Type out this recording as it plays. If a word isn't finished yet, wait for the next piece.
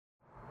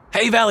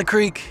Hey Valley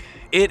Creek,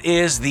 it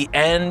is the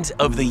end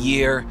of the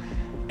year,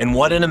 and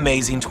what an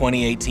amazing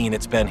 2018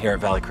 it's been here at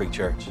Valley Creek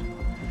Church.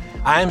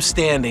 I am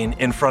standing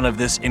in front of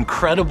this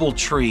incredible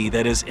tree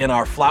that is in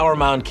our Flower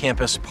Mound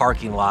campus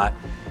parking lot,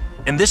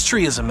 and this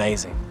tree is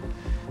amazing.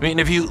 I mean,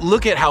 if you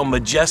look at how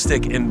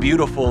majestic and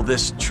beautiful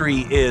this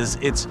tree is,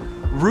 its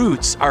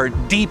roots are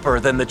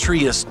deeper than the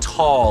tree is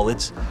tall.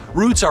 Its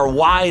roots are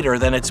wider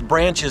than its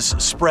branches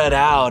spread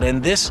out,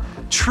 and this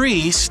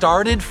tree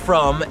started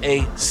from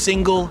a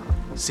single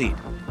seed.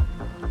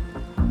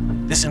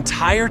 This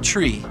entire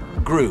tree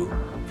grew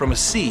from a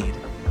seed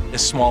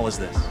as small as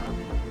this.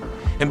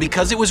 And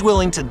because it was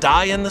willing to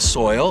die in the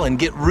soil and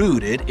get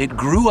rooted, it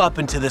grew up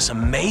into this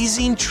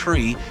amazing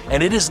tree,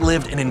 and it has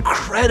lived an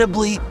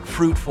incredibly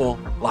fruitful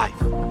life.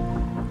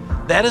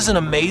 That is an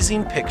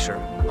amazing picture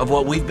of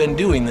what we've been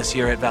doing this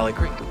year at Valley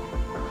Creek.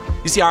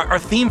 You see, our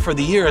theme for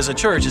the year as a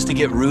church is to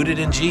get rooted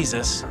in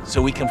Jesus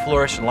so we can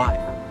flourish in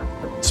life.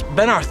 It's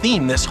been our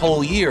theme this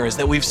whole year, is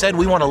that we've said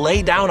we want to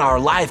lay down our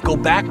life, go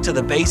back to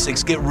the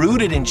basics, get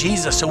rooted in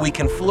Jesus so we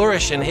can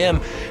flourish in Him.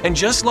 And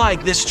just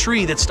like this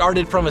tree that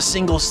started from a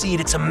single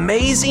seed, it's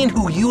amazing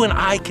who you and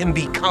I can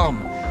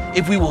become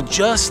if we will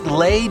just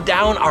lay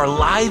down our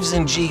lives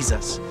in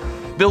Jesus,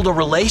 build a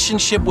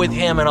relationship with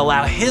Him, and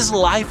allow His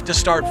life to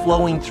start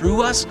flowing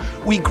through us.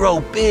 We grow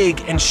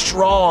big and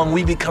strong.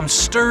 We become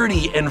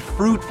sturdy and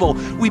fruitful.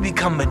 We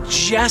become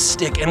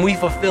majestic, and we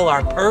fulfill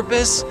our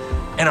purpose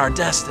and our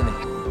destiny.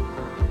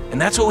 And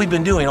that's what we've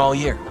been doing all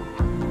year.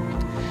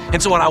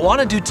 And so what I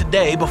want to do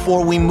today,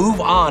 before we move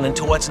on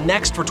into what's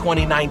next for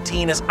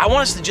 2019, is I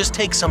want us to just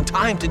take some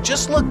time to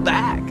just look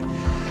back.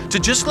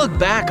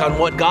 On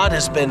what God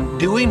has been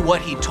doing,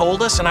 what He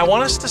told us. And I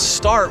want us to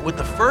start with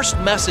the first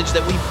message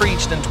that we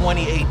preached in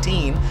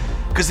 2018,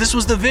 because this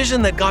was the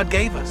vision that God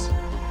gave us.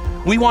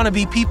 We want to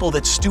be people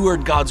that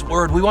steward God's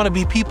word. We want to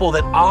be people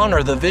that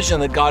honor the vision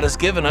that God has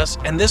given us.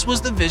 And this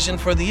was the vision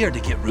for the year, to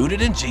get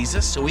rooted in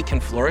Jesus so we can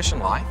flourish in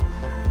life.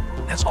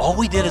 That's all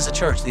we did as a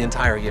church the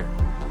entire year.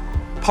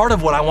 Part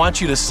of what I want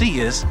you to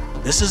see is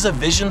this is a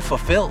vision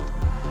fulfilled.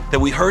 That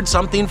we heard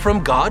something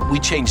from God, we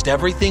changed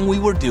everything we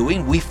were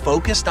doing, we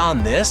focused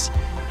on this,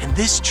 and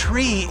this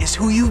tree is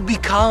who you've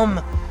become.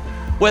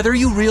 Whether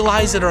you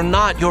realize it or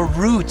not, your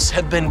roots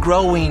have been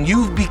growing,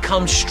 you've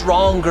become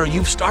stronger,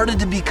 you've started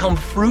to become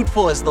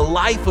fruitful as the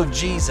life of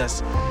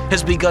Jesus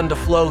has begun to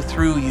flow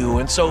through you.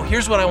 And so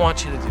here's what I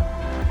want you to do.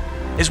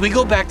 As we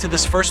go back to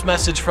this first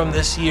message from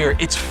this year,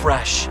 it's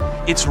fresh,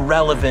 it's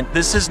relevant.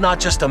 This is not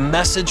just a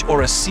message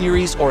or a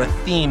series or a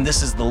theme,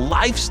 this is the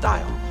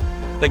lifestyle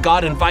that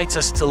God invites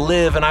us to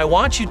live. And I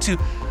want you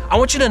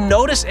to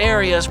notice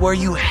areas where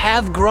you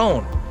have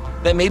grown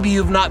that maybe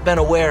you've not been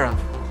aware of.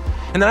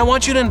 And then I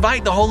want you to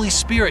invite the Holy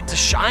Spirit to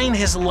shine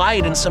His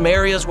light in some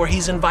areas where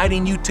He's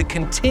inviting you to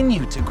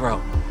continue to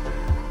grow.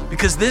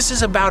 Because this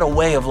is about a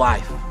way of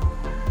life.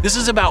 This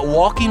is about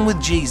walking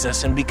with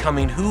Jesus and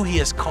becoming who He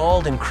has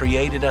called and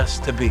created us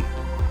to be.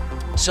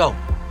 So,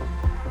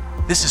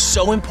 this is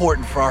so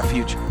important for our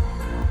future.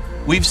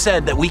 We've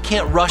said that we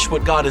can't rush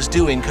what God is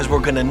doing because we're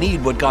going to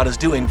need what God is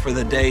doing for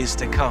the days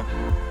to come.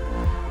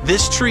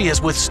 This tree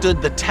has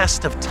withstood the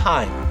test of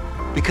time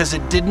because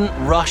it didn't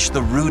rush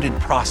the rooted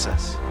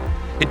process.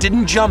 It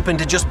didn't jump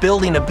into just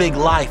building a big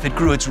life. It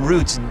grew its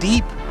roots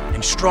deep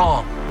and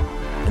strong,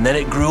 and then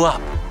it grew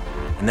up,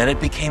 and then it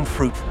became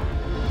fruitful.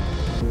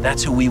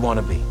 That's who we want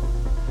to be.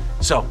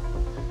 So,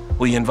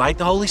 will you invite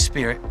the Holy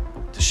Spirit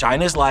to shine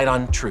His light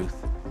on truth?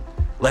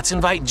 Let's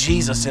invite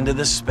Jesus into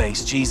this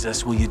space.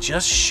 Jesus, will you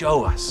just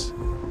show us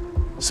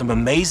some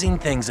amazing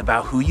things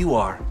about who you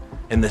are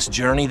in this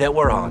journey that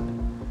we're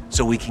on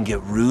so we can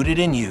get rooted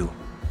in you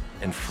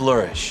and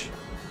flourish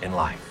in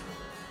life?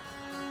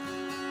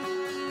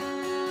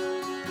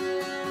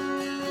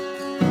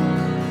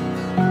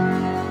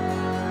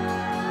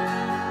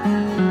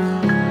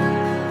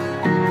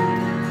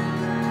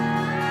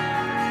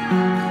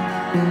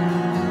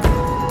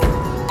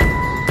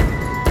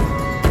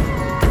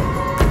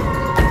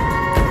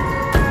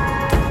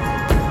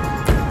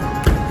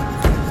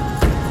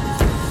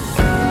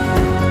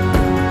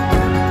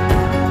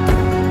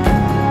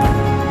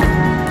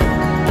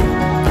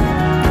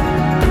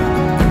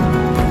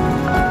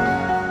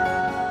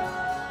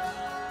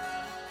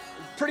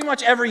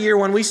 Every year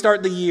when we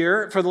start the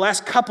year, for the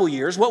last couple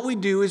years, what we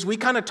do is we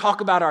kind of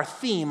talk about our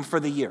theme for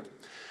the year.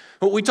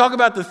 What we talk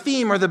about the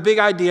theme or the big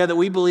idea that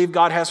we believe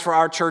God has for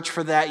our church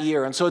for that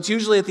year. And so it's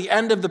usually at the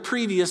end of the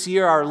previous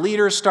year, our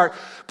leaders start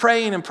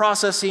praying and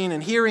processing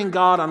and hearing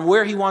God on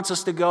where He wants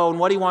us to go and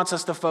what He wants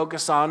us to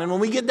focus on. And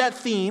when we get that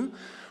theme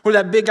or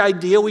that big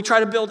idea, we try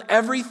to build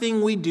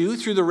everything we do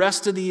through the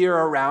rest of the year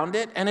around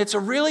it. And it's a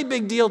really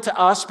big deal to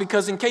us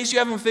because, in case you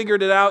haven't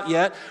figured it out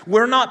yet,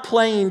 we're not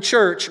playing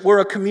church. We're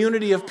a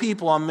community of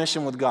people on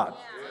mission with God.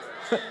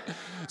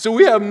 So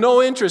we have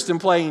no interest in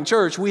playing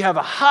church. We have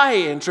a high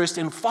interest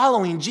in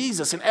following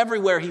Jesus and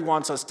everywhere He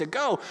wants us to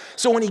go.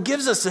 So when He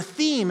gives us a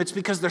theme, it's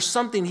because there's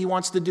something He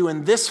wants to do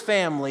in this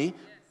family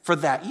for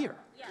that year.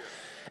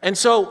 And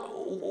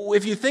so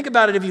if you think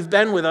about it, if you've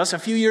been with us, a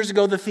few years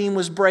ago the theme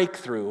was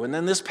breakthrough. And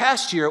then this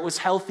past year it was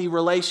healthy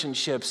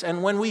relationships.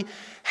 And when we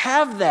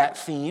have that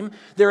theme,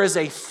 there is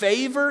a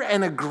favor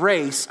and a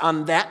grace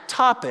on that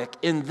topic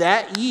in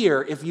that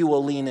year if you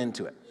will lean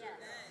into it.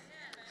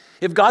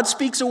 If God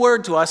speaks a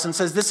word to us and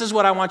says, this is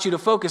what I want you to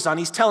focus on,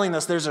 he's telling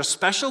us there's a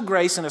special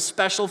grace and a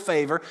special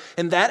favor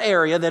in that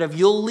area that if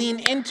you'll lean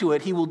into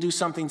it, he will do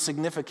something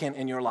significant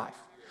in your life.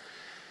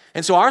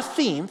 And so our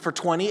theme for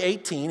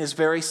 2018 is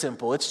very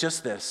simple. It's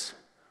just this: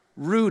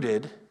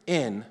 rooted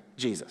in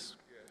Jesus.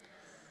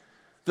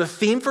 The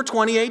theme for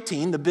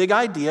 2018, the big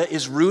idea,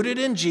 is rooted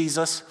in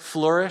Jesus,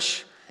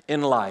 flourish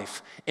in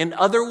life. In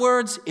other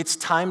words, it's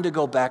time to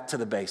go back to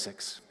the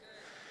basics.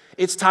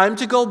 It's time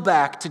to go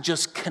back to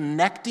just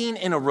connecting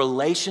in a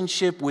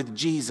relationship with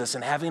Jesus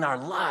and having our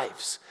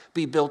lives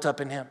be built up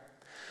in him.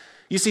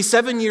 You see,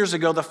 7 years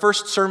ago, the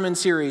first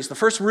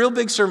real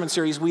big sermon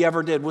series we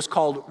ever did was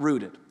called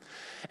Rooted.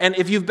 And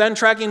if you've been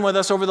tracking with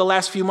us over the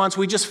last few months,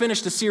 we just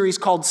finished a series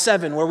called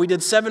 7, where we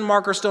did 7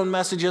 Marker Stone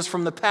messages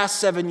from the past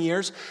 7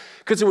 years.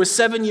 Because it was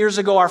 7 years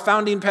ago, our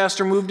founding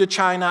pastor moved to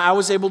China. I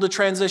was able to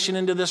transition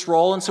into this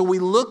role. And so we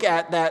look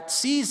at that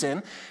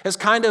season as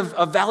kind of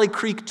a Valley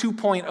Creek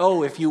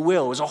 2.0, if you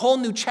will. It was a whole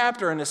new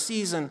chapter in a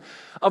season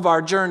of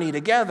our journey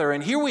together.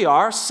 And here we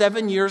are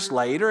 7 years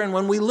later. And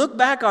when we look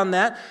back on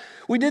that,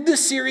 we did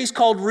this series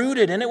called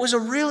Rooted. And it was a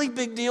really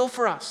big deal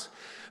for us.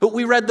 But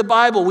we read the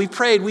Bible, we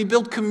prayed, we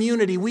built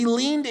community, we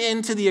leaned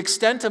into the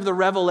extent of the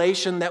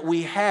revelation that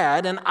we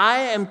had, and I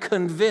am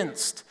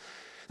convinced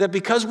that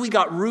because we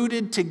got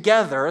rooted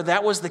together,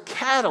 that was the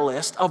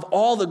catalyst of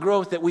all the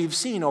growth that we've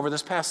seen over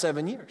this past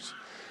 7 years.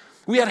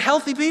 We had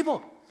healthy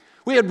people.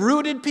 We had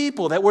rooted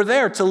people that were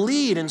there to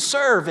lead and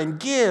serve and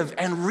give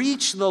and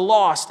reach the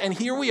lost. And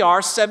here we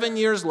are 7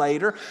 years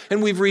later,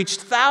 and we've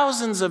reached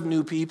thousands of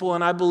new people.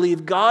 And I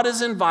believe God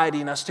is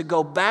inviting us to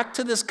go back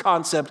to this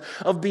concept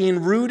of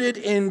being rooted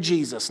in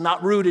Jesus.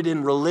 Not rooted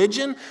in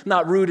religion,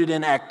 not rooted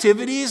in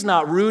activities,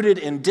 not rooted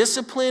in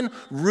discipline,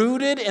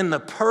 rooted in the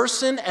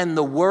person and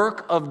the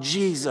work of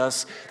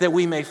Jesus that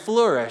we may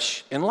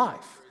flourish in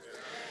life.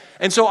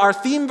 And so our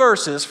theme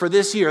verses for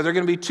this year, there are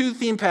going to be 2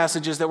 theme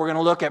passages that we're going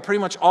to look at pretty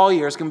much all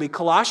year. It's going to be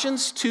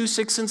Colossians 2,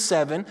 6, and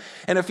 7,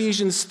 and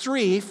Ephesians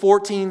 3,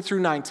 14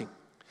 through 19.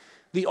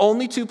 The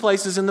only 2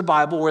 places in the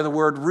Bible where the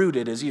word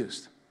rooted is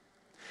used.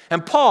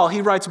 And Paul, he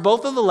writes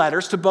both of the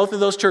letters to both of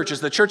those churches,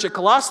 the church at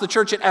Colossus, the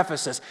church at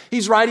Ephesus.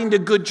 He's writing to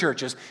good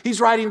churches.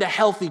 He's writing to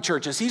healthy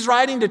churches. He's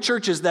writing to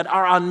churches that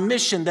are on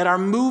mission, that are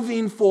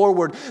moving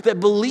forward, that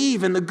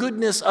believe in the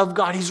goodness of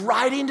God. He's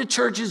writing to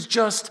churches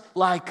just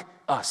like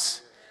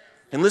us.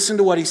 And listen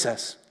to what he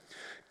says.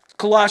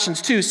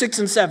 Colossians 2, 6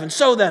 and 7.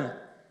 So then,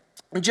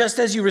 just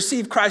as you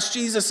receive Christ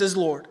Jesus as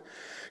Lord,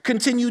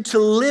 continue to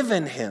live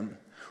in him,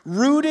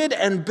 rooted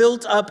and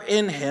built up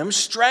in him,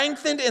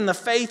 strengthened in the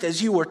faith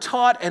as you were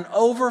taught, and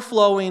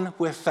overflowing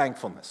with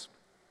thankfulness.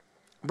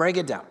 Break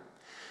it down.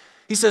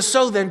 He says,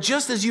 so then,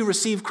 just as you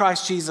receive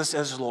Christ Jesus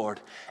as Lord,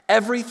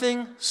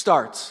 everything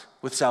starts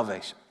with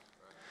salvation.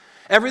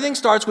 Everything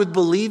starts with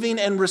believing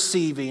and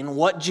receiving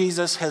what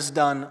Jesus has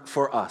done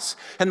for us.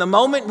 And the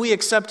moment we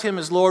accept him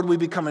as Lord, we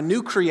become a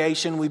new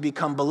creation. We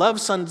become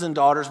beloved sons and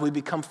daughters. We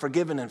become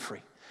forgiven and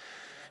free.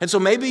 And so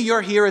maybe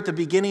you're here at the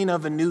beginning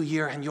of a new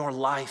year and your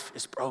life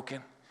is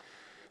broken.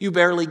 You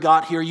barely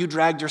got here. You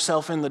dragged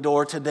yourself in the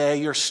door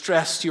today. You're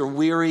stressed, you're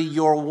weary,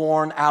 you're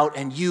worn out,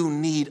 and you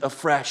need a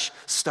fresh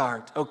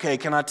start. Okay,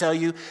 can I tell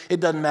you, it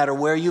doesn't matter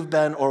where you've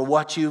been or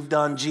what you've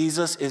done.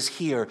 Jesus is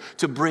here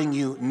to bring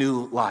you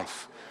new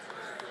life.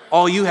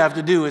 All you have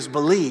to do is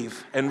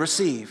believe and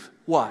receive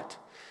what?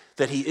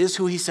 That he is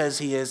who he says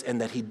he is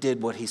and that he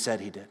did what he said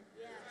he did.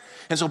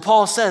 And so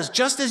Paul says,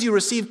 just as you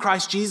receive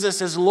Christ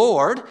Jesus as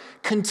Lord,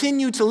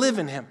 continue to live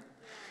in him.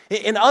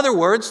 In other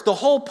words, the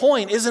whole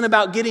point isn't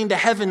about getting to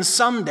heaven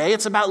someday.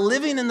 It's about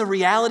living in the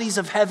realities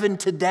of heaven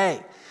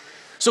today.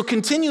 So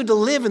continue to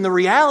live in the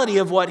reality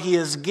of what he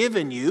has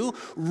given you,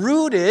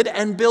 rooted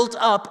and built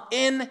up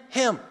in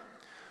him.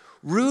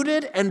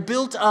 Rooted and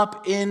built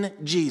up in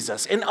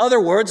Jesus. In other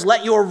words,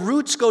 let your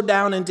roots go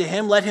down into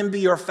him. Let him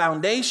be your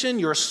foundation,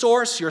 your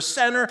source, your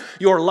center,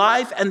 your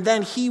life, and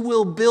then he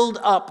will build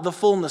up the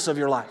fullness of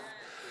your life.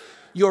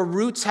 Your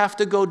roots have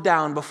to go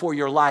down before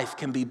your life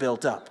can be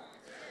built up.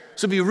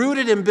 So be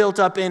rooted and built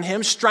up in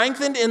him,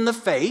 strengthened in the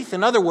faith.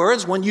 In other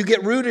words, when you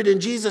get rooted in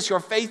Jesus,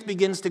 your faith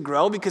begins to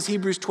grow because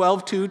Hebrews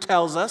 12:2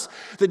 tells us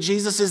that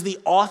Jesus is the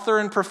author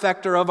and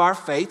perfecter of our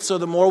faith. So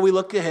the more we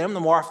look at him, the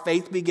more our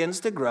faith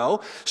begins to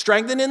grow.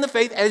 Strengthened in the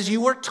faith as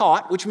you were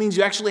taught, which means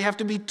you actually have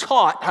to be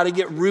taught how to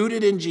get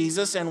rooted in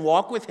Jesus and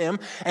walk with him,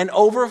 and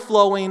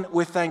overflowing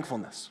with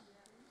thankfulness.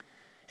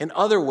 In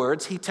other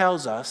words, he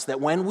tells us that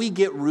when we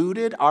get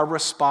rooted, our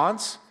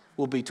response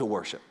will be to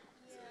worship.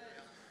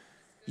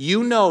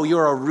 You know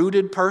you're a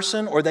rooted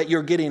person or that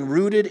you're getting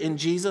rooted in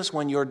Jesus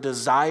when your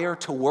desire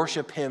to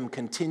worship him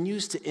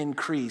continues to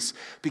increase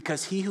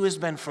because he who has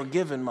been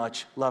forgiven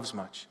much loves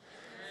much.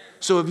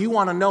 So if you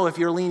want to know if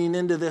you're leaning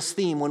into this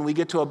theme when we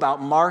get to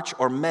about March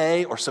or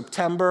May or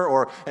September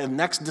or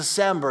next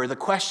December, the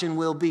question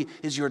will be,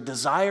 is your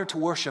desire to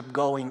worship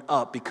going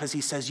up? Because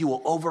he says you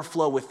will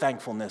overflow with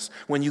thankfulness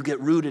when you get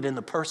rooted in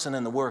the person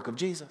and the work of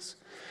Jesus.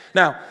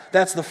 Now,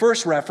 that's the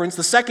first reference.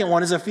 The second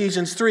one is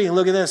Ephesians 3. And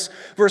look at this,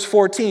 verse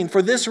 14.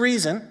 For this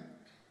reason,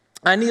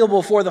 I kneel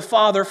before the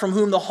Father, from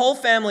whom the whole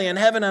family in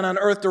heaven and on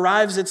earth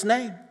derives its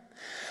name.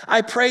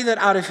 I pray that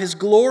out of his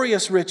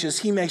glorious riches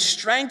he may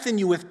strengthen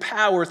you with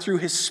power through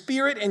his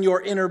Spirit in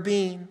your inner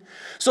being,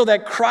 so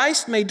that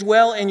Christ may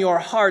dwell in your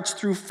hearts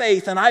through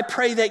faith. And I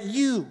pray that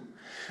you,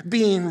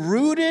 being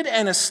rooted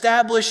and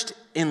established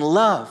in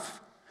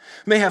love,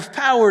 may have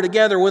power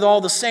together with all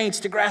the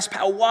saints to grasp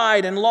how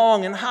wide and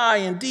long and high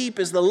and deep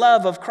is the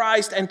love of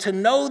Christ, and to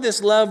know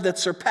this love that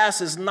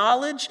surpasses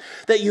knowledge,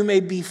 that you may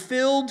be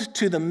filled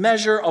to the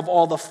measure of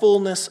all the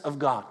fullness of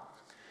God.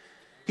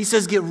 He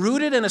says, get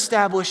rooted and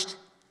established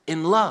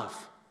in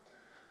love.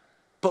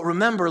 But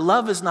remember,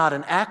 love is not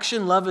an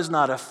action, love is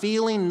not a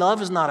feeling,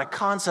 love is not a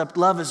concept,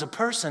 love is a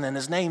person, and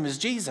his name is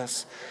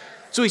Jesus.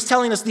 So he's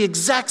telling us the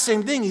exact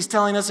same thing he's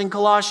telling us in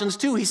Colossians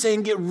 2. He's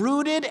saying get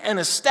rooted and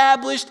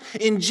established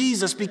in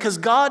Jesus because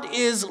God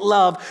is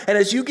love. And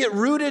as you get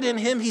rooted in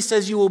him, he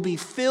says you will be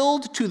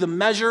filled to the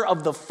measure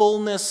of the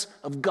fullness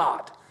of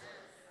God.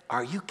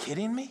 Are you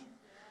kidding me?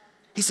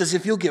 He says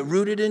if you'll get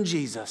rooted in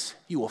Jesus,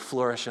 you will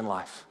flourish in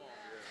life.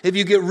 If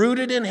you get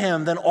rooted in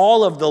him, then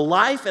all of the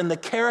life and the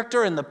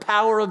character and the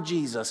power of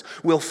Jesus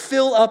will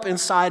fill up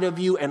inside of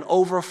you and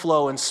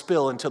overflow and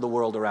spill into the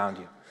world around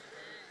you.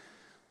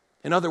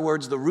 In other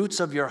words, the roots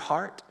of your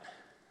heart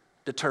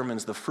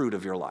determines the fruit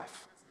of your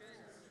life.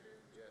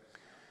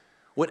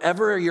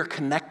 Whatever you're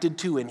connected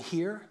to in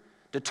here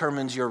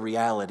determines your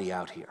reality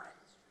out here.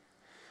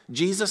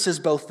 Jesus is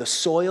both the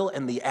soil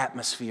and the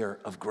atmosphere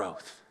of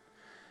growth.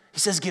 He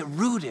says, get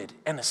rooted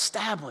and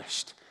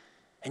established,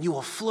 and you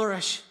will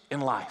flourish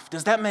in life.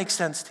 Does that make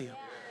sense to you?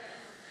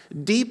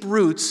 Deep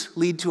roots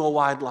lead to a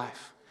wide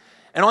life.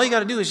 And all you got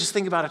to do is just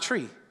think about a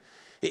tree.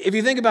 If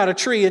you think about a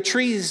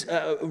tree's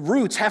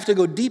roots have to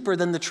go deeper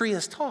than the tree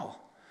is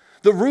tall.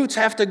 The roots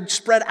have to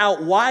spread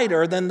out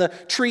wider than the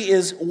tree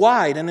is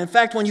wide. And in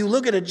fact, when you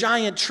look at a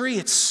giant tree,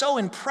 it's so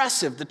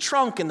impressive. The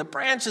trunk and the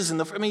branches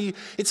and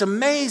it's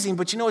amazing.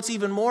 But you know what's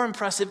even more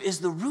impressive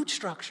is the root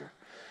structure.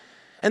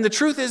 And the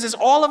truth is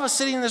all of us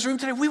sitting in this room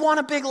today, we want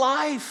a big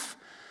life.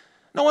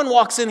 No one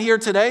walks in here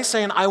today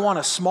saying, I want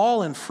a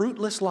small and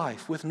fruitless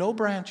life with no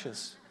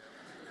branches.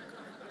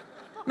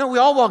 No, we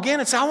all walk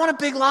in and say, I want a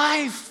big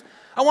life.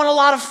 I want a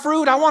lot of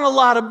fruit. I want a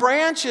lot of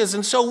branches.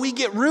 And so we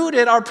get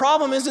rooted. Our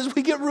problem is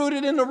we get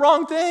rooted in the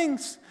wrong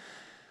things.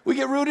 We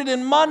get rooted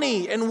in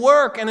money and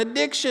work and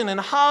addiction and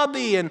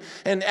hobby and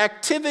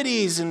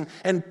activities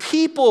and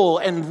people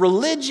and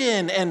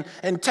religion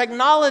and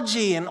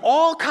technology and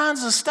all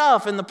kinds of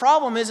stuff. And the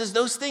problem is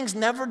those things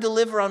never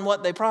deliver on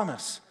what they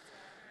promise.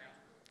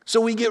 So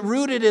we get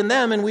rooted in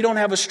them and we don't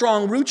have a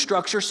strong root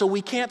structure, so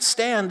we can't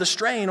stand the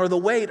strain or the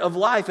weight of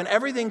life, and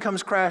everything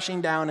comes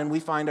crashing down and we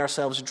find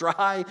ourselves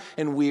dry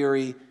and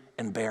weary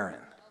and barren.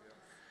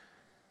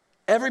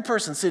 Every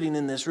person sitting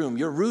in this room,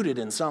 you're rooted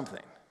in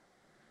something.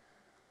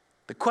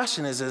 The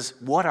question is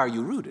what are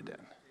you rooted in?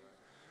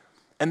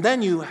 And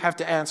then you have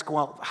to ask,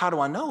 well, how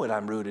do I know what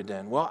I'm rooted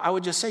in? Well, I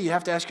would just say you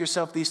have to ask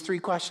yourself these three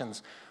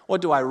questions.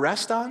 What do I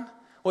rest on?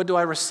 What do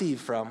I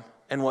receive from?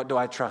 And what do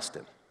I trust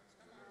in?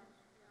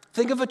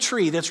 Think of a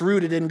tree that's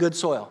rooted in good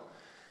soil.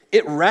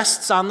 It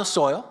rests on the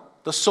soil.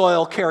 The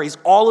soil carries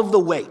all of the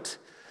weight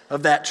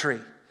of that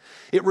tree.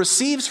 It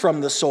receives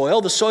from the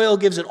soil. The soil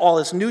gives it all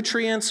its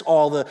nutrients,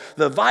 all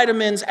the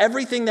vitamins,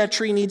 everything that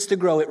tree needs to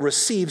grow. It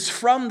receives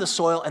from the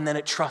soil, and then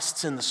it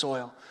trusts in the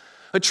soil.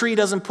 A tree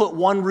doesn't put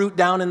one root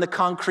down in the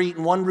concrete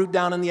and one root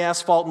down in the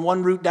asphalt and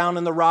one root down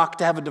in the rock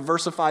to have a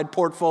diversified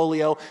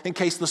portfolio in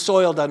case the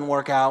soil doesn't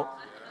work out.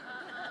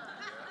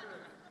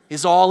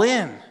 It's all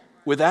in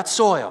with that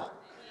soil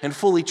and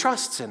fully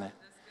trusts in it.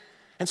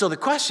 And so the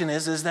question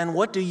is then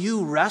what do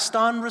you rest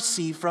on,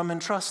 receive from,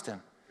 and trust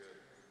in?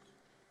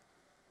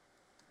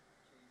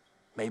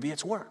 Maybe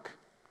it's work.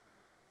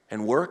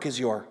 And work is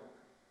your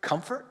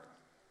comfort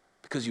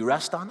because you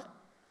rest on it.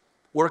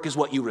 Work is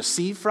what you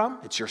receive from.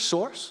 It's your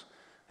source.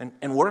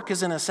 And work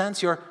is, in a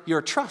sense,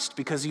 your trust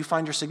because you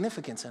find your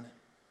significance in it.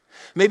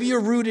 Maybe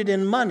you're rooted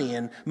in money,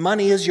 and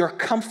money is your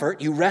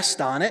comfort. You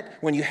rest on it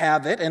when you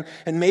have it.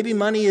 And maybe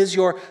money is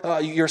your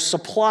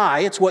supply.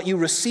 It's what you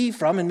receive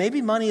from. And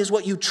maybe money is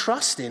what you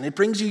trust in. It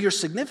brings you your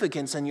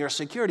significance and your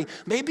security.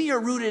 Maybe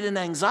you're rooted in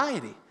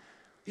anxiety.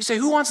 You say,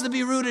 who wants to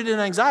be rooted in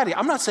anxiety?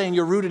 I'm not saying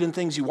you're rooted in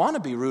things you want to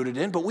be rooted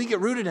in, but we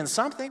get rooted in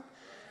something.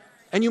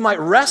 And you might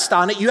rest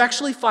on it. You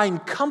actually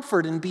find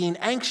comfort in being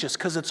anxious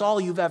because it's all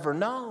you've ever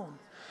known.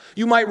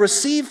 You might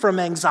receive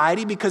from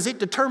anxiety because it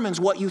determines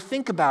what you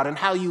think about and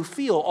how you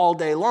feel all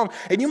day long.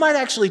 And you might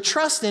actually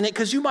trust in it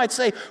because you might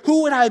say,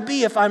 who would I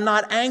be if I'm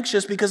not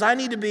anxious? Because I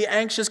need to be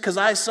anxious because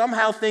I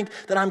somehow think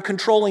that I'm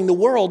controlling the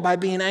world by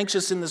being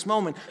anxious in this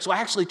moment. So I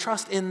actually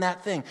trust in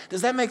that thing.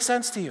 Does that make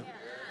sense to you?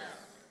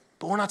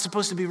 But we're not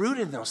supposed to be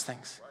rooted in those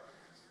things.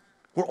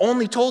 We're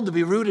only told to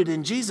be rooted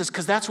in Jesus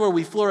because that's where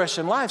we flourish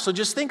in life. So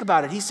just think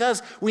about it. He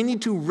says we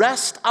need to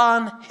rest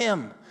on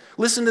him.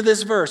 Listen to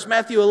this verse,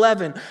 Matthew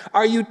 11.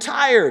 Are you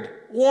tired,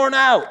 worn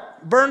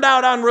out, burned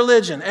out on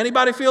religion?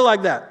 Anybody feel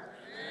like that?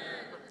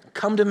 Amen.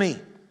 Come to me.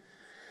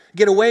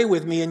 Get away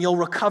with me and you'll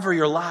recover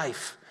your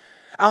life.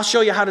 I'll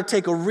show you how to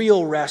take a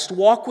real rest.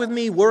 Walk with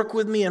me, work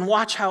with me, and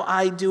watch how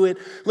I do it.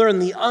 Learn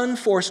the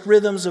unforced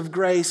rhythms of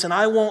grace, and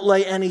I won't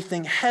lay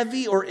anything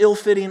heavy or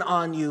ill-fitting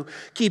on you.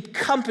 Keep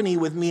company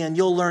with me, and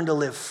you'll learn to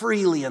live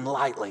freely and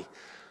lightly.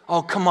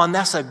 Oh, come on,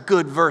 that's a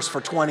good verse for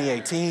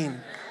 2018.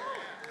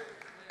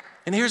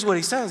 And here's what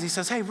he says. He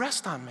says, hey,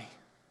 rest on me.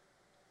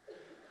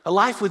 A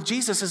life with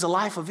Jesus is a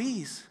life of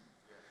ease.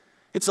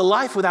 It's a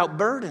life without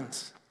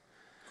burdens.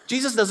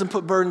 Jesus doesn't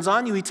put burdens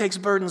on you. He takes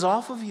burdens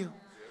off of you.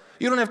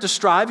 You don't have to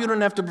strive. You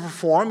don't have to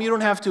perform. You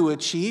don't have to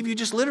achieve. You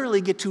just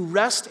literally get to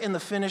rest in the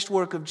finished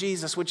work of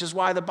Jesus, which is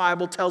why the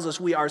Bible tells us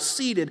we are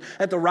seated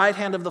at the right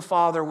hand of the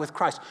Father with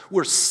Christ.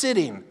 We're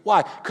sitting.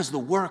 Why? Because the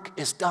work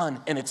is done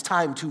and it's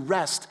time to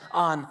rest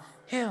on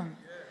him.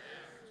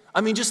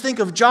 I mean, just think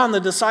of John the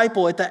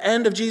disciple at the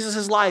end of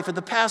Jesus' life, at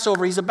the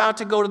Passover. He's about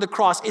to go to the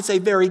cross. It's a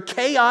very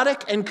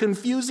chaotic and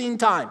confusing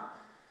time.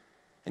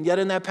 And yet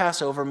in that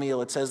Passover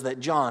meal, it says that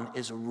John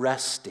is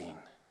resting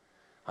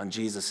on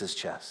Jesus'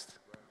 chest.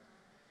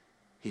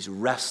 He's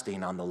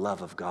resting on the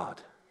love of God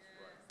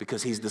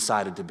because he's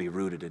decided to be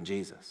rooted in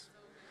Jesus.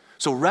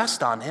 So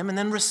rest on him and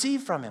then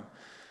receive from him.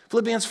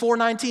 Philippians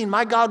 4:19,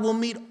 my God will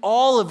meet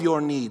all of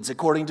your needs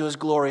according to his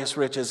glorious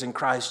riches in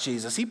Christ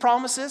Jesus. He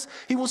promises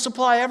he will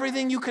supply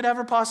everything you could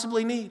ever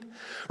possibly need.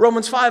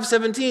 Romans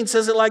 5:17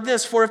 says it like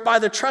this, for if by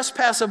the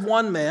trespass of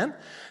one man,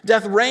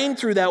 death reigned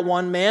through that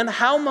one man,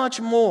 how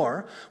much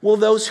more will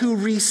those who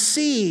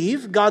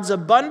receive God's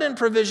abundant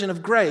provision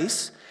of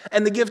grace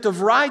and the gift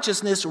of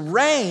righteousness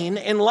reign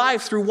in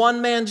life through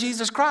one man,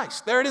 Jesus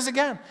Christ? There it is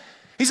again.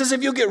 He says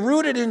if you get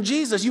rooted in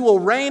Jesus, you will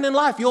reign in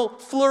life. You'll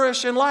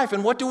flourish in life.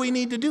 And what do we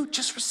need to do?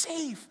 Just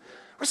receive.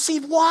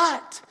 Receive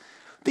what?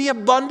 The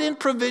abundant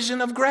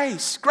provision of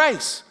grace.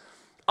 Grace.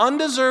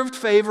 Undeserved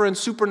favor and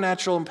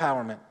supernatural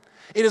empowerment.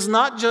 It is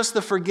not just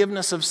the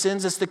forgiveness of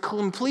sins. It's the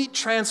complete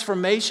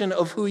transformation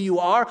of who you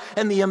are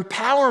and the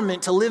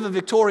empowerment to live a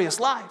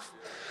victorious life.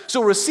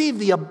 So receive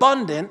the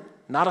abundant,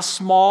 not a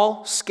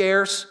small,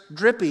 scarce,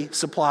 drippy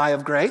supply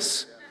of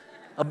grace.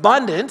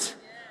 Abundant.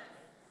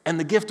 And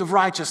the gift of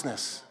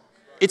righteousness.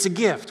 It's a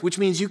gift, which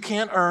means you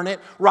can't earn it.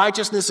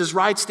 Righteousness is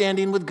right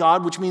standing with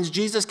God, which means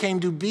Jesus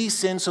came to be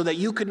sin so that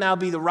you could now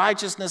be the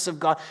righteousness of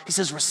God. He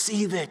says,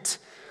 receive it.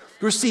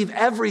 Receive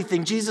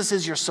everything. Jesus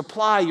is your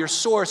supply, your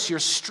source, your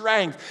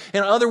strength.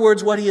 In other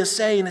words, what he is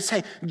saying is,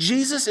 hey,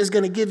 Jesus is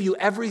going to give you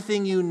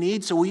everything you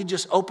need, so will you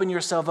just open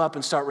yourself up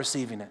and start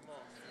receiving it?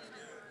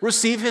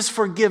 Receive his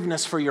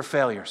forgiveness for your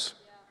failures.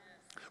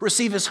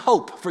 Receive his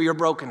hope for your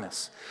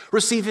brokenness.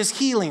 Receive his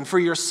healing for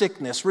your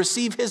sickness.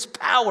 Receive his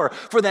power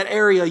for that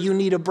area you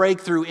need a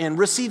breakthrough in.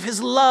 Receive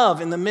his love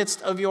in the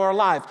midst of your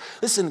life.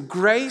 Listen,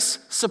 grace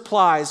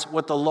supplies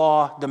what the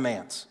law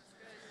demands.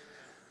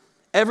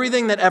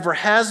 Everything that ever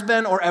has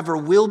been or ever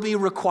will be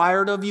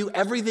required of you,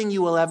 everything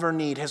you will ever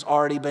need has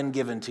already been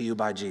given to you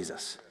by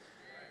Jesus.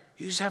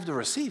 You just have to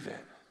receive it.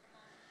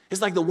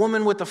 It's like the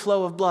woman with the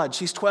flow of blood.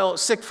 She's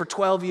sick for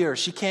 12 years.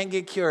 She can't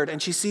get cured.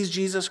 And she sees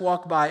Jesus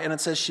walk by, and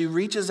it says she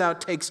reaches out,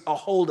 takes a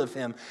hold of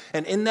him.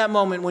 And in that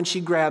moment when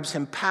she grabs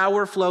him,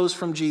 power flows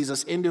from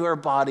Jesus into her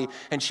body,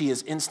 and she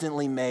is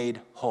instantly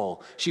made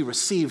whole. She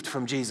received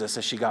from Jesus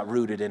as she got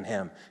rooted in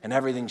him, and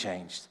everything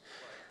changed.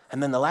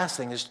 And then the last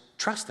thing is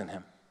trust in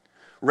him.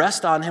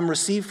 Rest on him,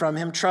 receive from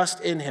him, trust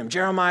in him.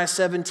 Jeremiah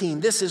 17,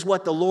 this is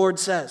what the Lord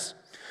says.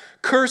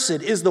 Cursed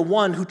is the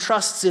one who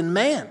trusts in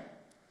man,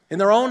 in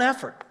their own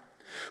effort,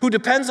 who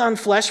depends on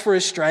flesh for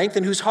his strength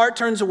and whose heart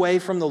turns away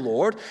from the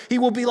Lord. He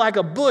will be like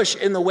a bush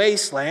in the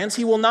wastelands.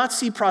 He will not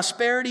see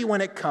prosperity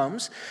when it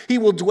comes. He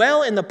will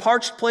dwell in the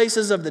parched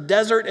places of the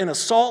desert in a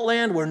salt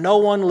land where no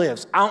one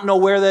lives. I don't know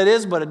where that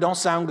is, but it don't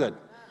sound good.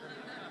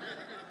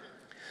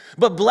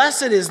 But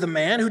blessed is the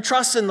man who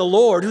trusts in the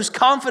Lord, whose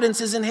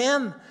confidence is in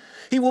him.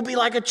 He will be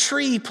like a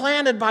tree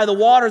planted by the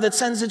water that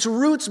sends its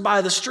roots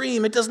by the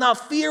stream. It does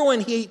not fear when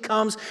heat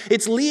comes.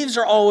 Its leaves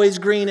are always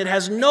green. It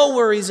has no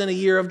worries in a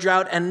year of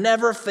drought and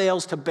never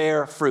fails to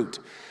bear fruit.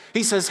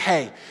 He says,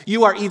 hey,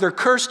 you are either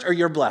cursed or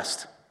you're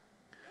blessed.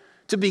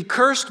 To be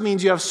cursed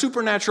means you have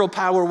supernatural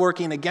power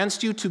working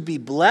against you. To be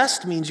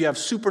blessed means you have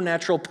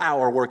supernatural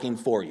power working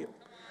for you.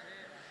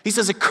 He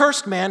says a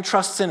cursed man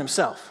trusts in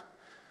himself.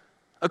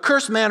 A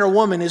cursed man or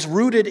woman is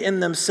rooted in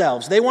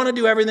themselves. They want to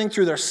do everything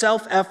through their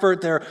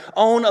self-effort, their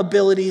own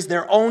abilities,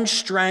 their own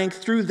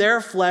strength, through their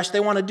flesh. They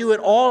want to do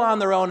it all on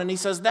their own. And he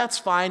says, that's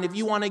fine. If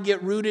you want to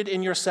get rooted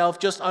in yourself,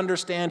 just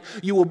understand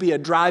you will be a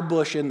dry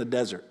bush in the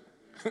desert.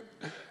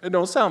 It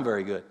don't sound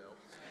very good.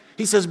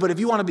 He says, but if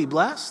you want to be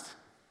blessed,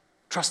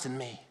 trust in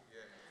me.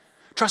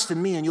 Trust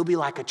in me and you'll be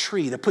like a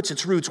tree that puts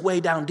its roots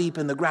way down deep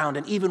in the ground.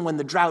 And even when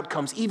the drought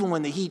comes, even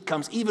when the heat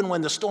comes, even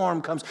when the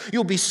storm comes,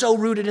 you'll be so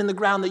rooted in the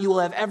ground that you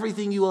will have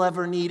everything you will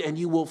ever need and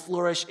you will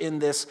flourish in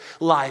this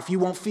life. You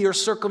won't fear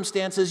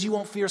circumstances. You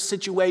won't fear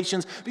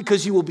situations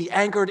because you will be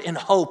anchored in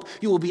hope.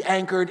 You will be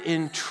anchored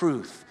in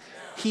truth.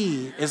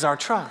 He is our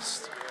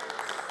trust.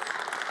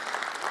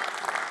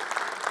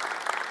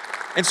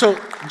 And so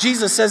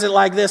Jesus says it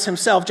like this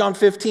himself, John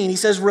 15. He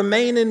says,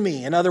 remain in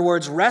me. In other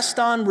words, rest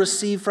on,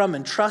 receive from,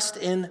 and trust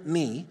in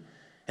me,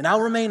 and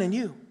I'll remain in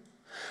you.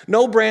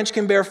 No branch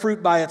can bear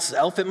fruit by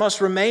itself. It must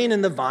remain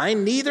in the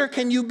vine. Neither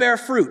can you bear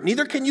fruit.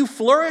 Neither can you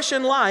flourish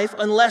in life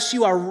unless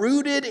you are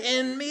rooted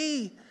in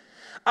me.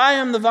 I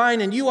am the vine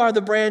and you are the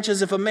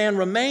branches. If a man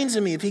remains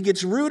in me, if he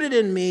gets rooted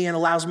in me and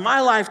allows my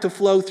life to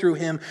flow through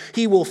him,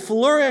 he will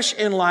flourish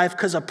in life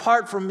because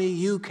apart from me,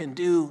 you can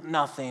do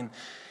nothing.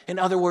 In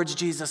other words,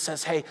 Jesus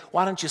says, hey,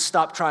 why don't you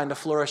stop trying to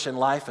flourish in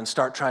life and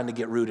start trying to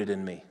get rooted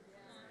in me?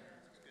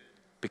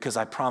 Because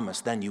I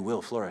promise then you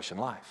will flourish in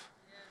life.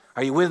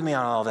 Are you with me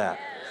on all that?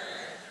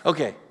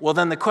 Okay, well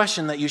then the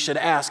question that you should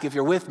ask if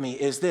you're with me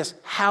is this: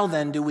 how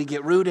then do we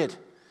get rooted?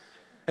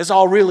 It's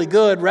all really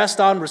good, rest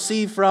on,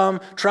 receive from,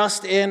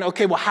 trust in.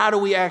 Okay, well how do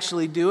we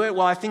actually do it?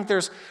 Well, I think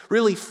there's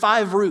really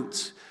 5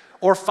 roots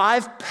or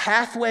 5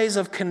 pathways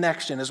of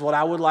connection is what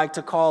I would like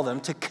to call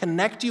them, to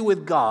connect you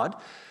with God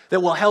that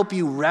will help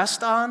you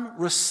rest on,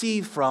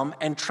 receive from,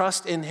 and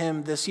trust in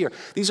Him this year.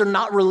 These are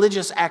not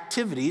religious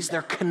activities,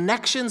 they're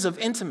connections of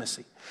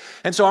intimacy.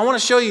 And so I want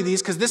to show you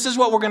these because this is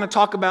what we're going to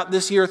talk about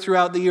this year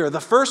throughout the year.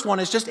 The first one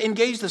is just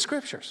engage the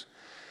Scriptures.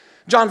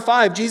 John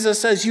 5, Jesus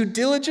says, you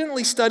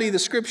diligently study the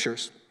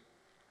Scriptures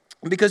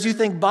because you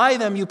think by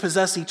them you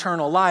possess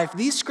eternal life.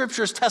 These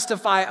Scriptures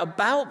testify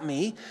about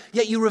me,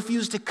 yet you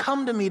refuse to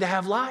come to me to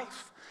have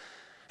life.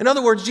 In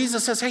other words,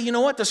 Jesus says, hey, you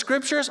know what? The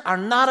Scriptures are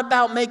not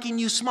about making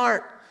you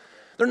smart.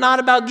 They're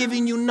not about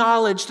giving you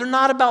knowledge. They're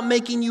not about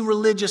making you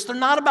religious. They're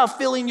not about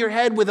filling your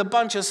head with a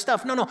bunch of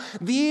stuff. No.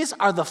 These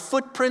are the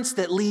footprints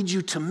that lead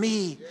you to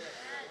me.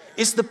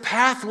 It's the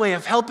pathway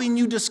of helping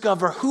you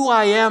discover who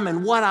I am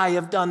and what I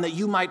have done that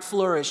you might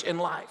flourish in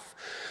life.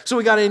 So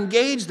we got to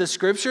engage the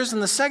Scriptures.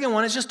 And the second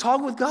one is just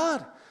talk with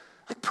God.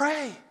 Like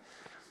pray.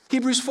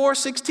 Hebrews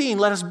 4:16,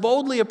 let us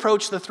boldly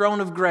approach the throne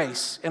of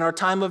grace in our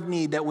time of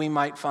need that we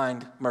might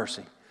find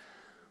mercy.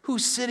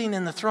 Who's sitting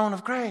in the throne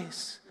of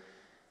grace?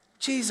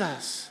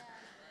 Jesus.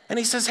 And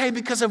he says, hey,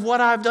 because of what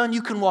I've done,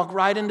 you can walk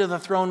right into the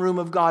throne room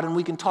of God and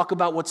we can talk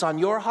about what's on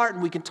your heart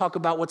and we can talk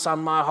about what's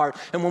on my heart.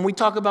 And when we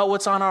talk about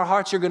what's on our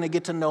hearts, you're going to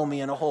get to know me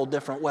in a whole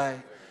different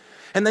way.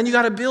 And then you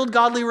got to build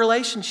godly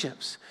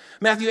relationships.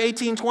 Matthew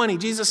 18:20,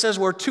 Jesus says,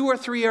 where 2 or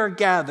 3 are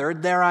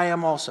gathered, there I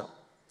am also.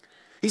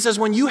 He says,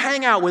 when you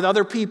hang out with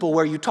other people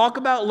where you talk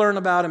about, learn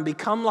about, and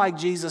become like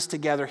Jesus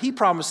together, he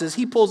promises,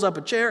 he pulls up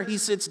a chair, he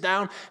sits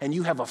down, and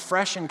you have a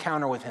fresh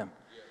encounter with him.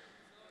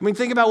 I mean,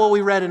 think about what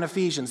we read in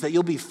Ephesians, that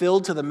you'll be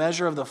filled to the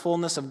measure of the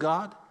fullness of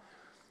God.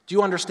 Do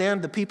you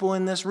understand the people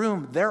in this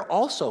room? They're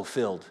also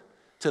filled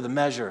to the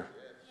measure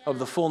of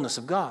the fullness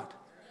of God.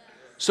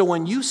 So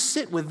when you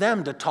sit with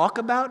them to talk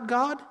about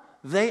God,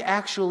 they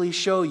actually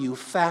show you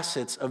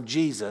facets of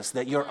Jesus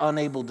that you're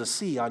unable to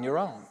see on your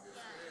own.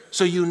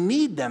 So you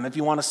need them if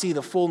you want to see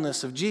the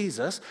fullness of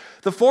Jesus.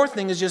 The fourth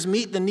thing is just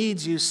meet the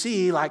needs you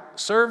see, like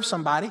serve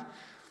somebody.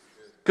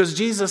 Because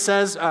Jesus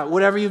says,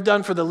 whatever you've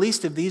done for the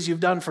least of these, you've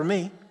done for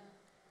me.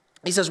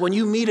 He says, when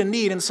you meet a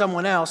need in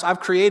someone else, I've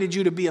created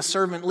you to be a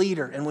servant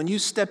leader. And when you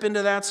step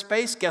into that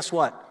space, guess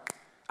what?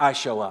 I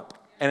show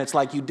up. And it's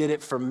like you did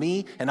it for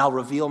me, and I'll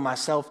reveal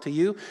myself to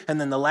you. And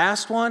then the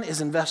last one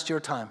is invest your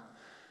time.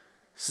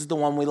 This is the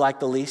one we like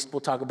the least. We'll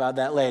talk about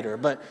that later.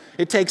 But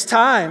it takes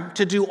time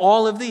to do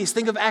all of these.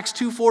 Think of Acts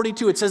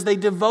 2:42. It says they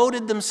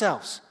devoted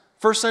themselves,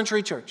 first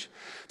century church,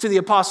 to the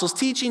apostles'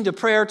 teaching, to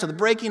prayer, to the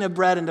breaking of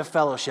bread, and to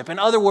fellowship. In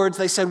other words,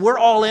 they said, we're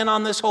all in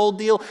on this whole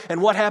deal.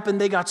 And what happened?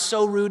 They got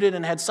so rooted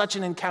and had such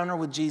an encounter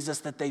with Jesus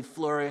that they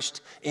flourished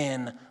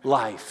in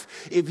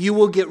life. If you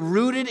will get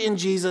rooted in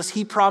Jesus,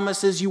 he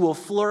promises you will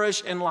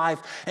flourish in life.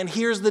 And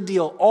here's the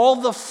deal. All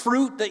the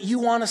fruit that you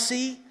want to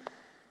see,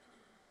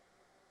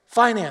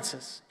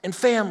 finances and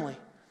family,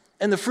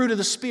 and the fruit of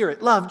the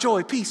Spirit, love,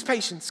 joy, peace,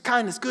 patience,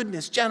 kindness,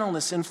 goodness,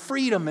 gentleness, and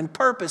freedom and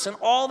purpose and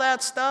all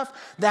that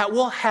stuff, that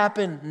will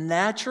happen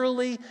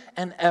naturally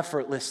and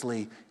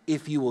effortlessly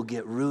if you will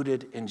get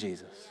rooted in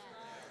Jesus.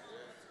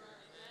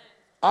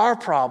 Our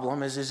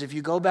problem is if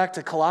you go back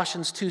to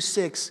Colossians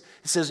 2:6,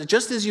 it says,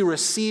 just as you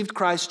received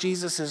Christ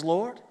Jesus as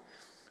Lord,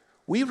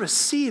 we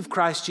receive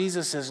Christ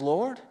Jesus as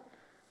Lord,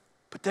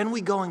 but then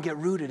we go and get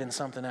rooted in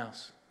something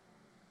else.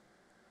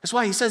 That's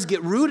why he says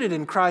get rooted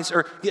in Christ,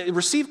 or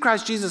receive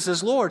Christ Jesus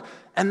as Lord,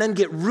 and then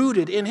get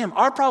rooted in him.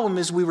 Our problem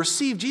is we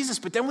receive Jesus,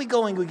 but then we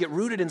go and we get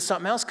rooted in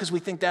something else because we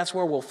think that's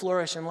where we'll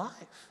flourish in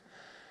life.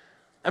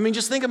 I mean,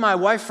 just think of my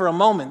wife for a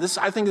moment.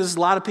 I think this is a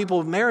lot of people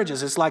with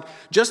marriages. It's like,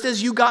 just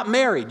as you got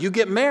married, you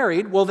get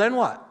married, well then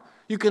what?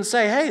 You can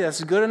say, hey,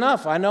 that's good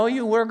enough. I know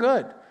you, we're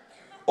good.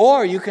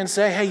 Or you can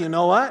say, hey, you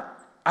know what?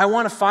 I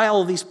want to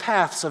follow these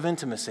paths of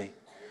intimacy.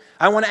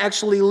 I want to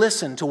actually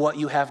listen to what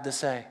you have to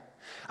say.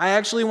 I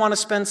actually want to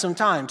spend some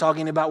time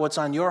talking about what's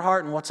on your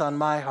heart and what's on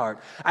my heart.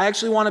 I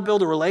actually want to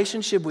build a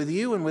relationship with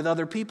you and with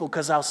other people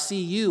because I'll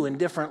see you in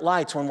different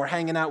lights when we're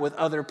hanging out with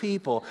other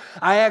people.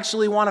 I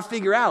actually want to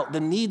figure out the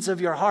needs of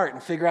your heart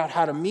and figure out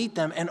how to meet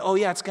them. And oh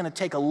yeah, it's going to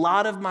take a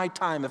lot of my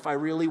time if I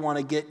really want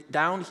to get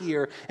down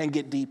here and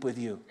get deep with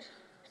you.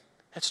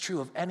 That's true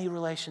of any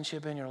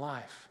relationship in your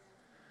life.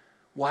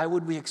 Why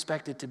would we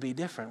expect it to be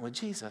different with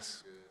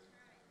Jesus?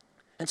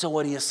 And so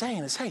what he is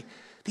saying is, hey,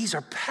 these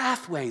are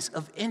pathways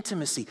of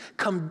intimacy.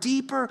 Come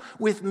deeper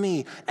with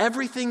me.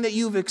 Everything that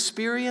you've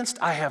experienced,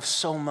 I have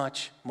so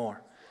much more.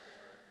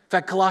 In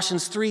fact,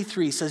 Colossians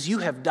 3:3 says, you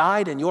have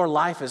died and your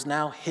life is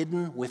now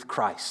hidden with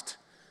Christ.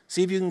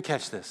 See if you can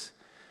catch this.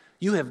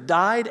 You have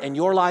died and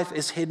your life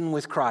is hidden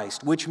with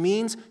Christ, which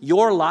means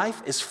your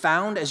life is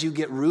found as you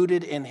get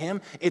rooted in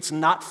him. It's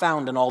not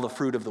found in all the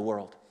fruit of the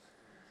world.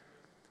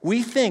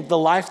 We think the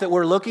life that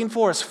we're looking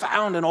for is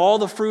found in all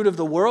the fruit of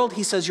the world.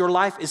 He says your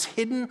life is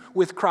hidden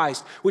with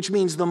Christ, which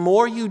means the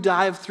more you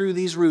dive through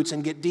these roots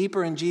and get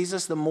deeper in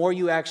Jesus, the more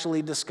you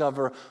actually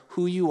discover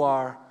who you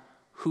are,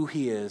 who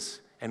he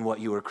is, and what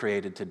you were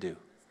created to do.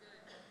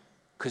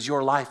 Because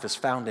your life is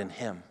found in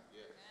him.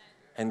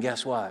 And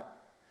guess what?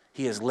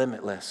 He is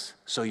limitless,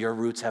 so your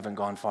roots haven't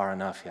gone far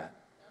enough yet.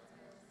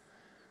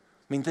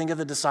 I mean, think of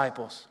the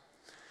disciples.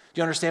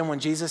 Do you understand when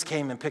Jesus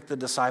came and picked the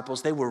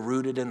disciples, they were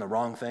rooted in the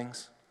wrong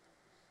things?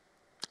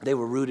 They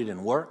were rooted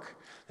in work.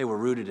 They were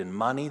rooted in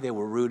money. They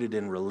were rooted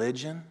in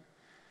religion.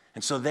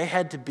 And so they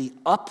had to be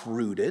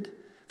uprooted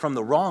from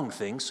the wrong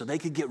things so they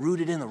could get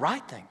rooted in the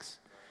right things.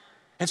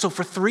 And so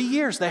for 3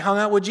 years, they hung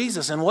out with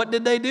Jesus. And what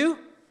did they do?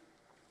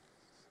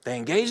 They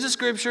engaged the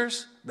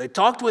scriptures. They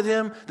talked with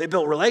him. They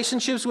built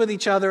relationships with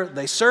each other.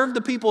 They served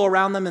the people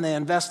around them, and they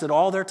invested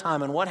all their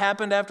time. And what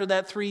happened after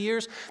that 3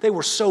 years? They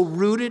were so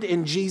rooted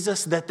in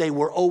Jesus that they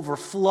were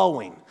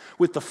overflowing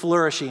with the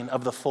flourishing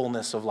of the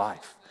fullness of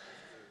life.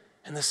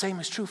 And the same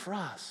is true for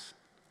us.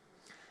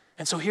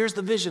 And so here's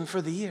the vision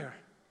for the year.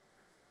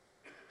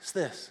 It's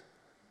this.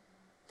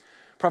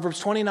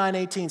 Proverbs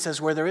 29:18 says,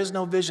 where there is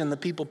no vision, the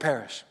people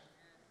perish.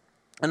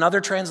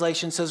 Another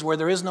translation says, where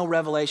there is no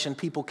revelation,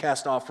 people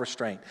cast off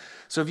restraint.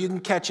 So if you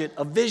can catch it,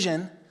 a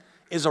vision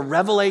is a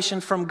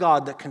revelation from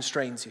God that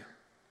constrains you.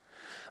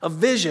 A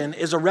vision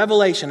is a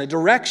revelation, a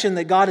direction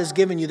that God has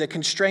given you that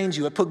constrains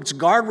you. It puts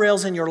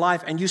guardrails in your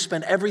life, and you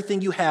spend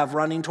everything you have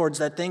running towards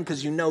that thing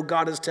because you know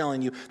God is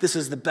telling you this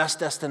is the best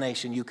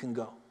destination you can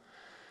go.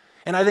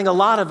 And I think a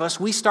lot of us,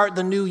 we start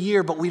the new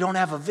year, but we don't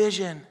have a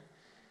vision.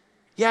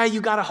 Yeah, you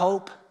got a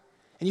hope,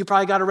 and you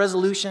probably got a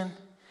resolution,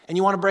 and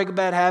you want to break a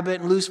bad habit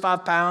and lose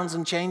 5 pounds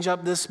and change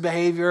up this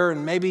behavior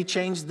and maybe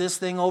change this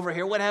thing over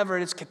here, whatever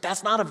it is.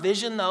 That's not a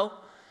vision, though.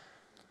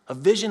 A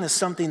vision is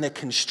something that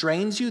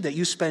constrains you, that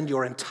you spend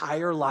your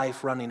entire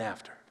life running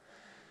after.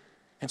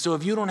 And so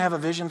if you don't have a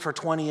vision for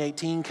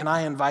 2018, can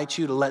I invite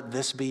you to let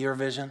this be your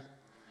vision?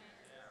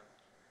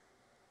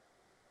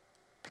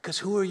 Because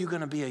who are you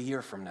going to be a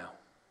year from now?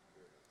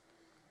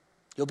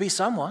 You'll be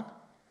someone.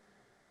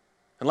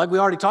 And like we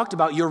already talked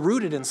about, you're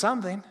rooted in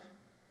something.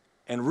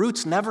 And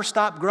roots never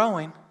stop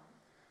growing.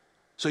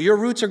 So your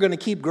roots are going to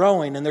keep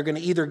growing, and they're going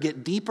to either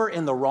get deeper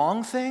in the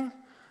wrong thing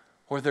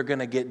or they're going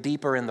to get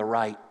deeper in the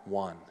right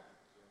one.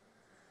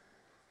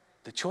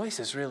 The choice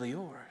is really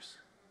yours.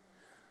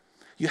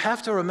 You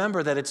have to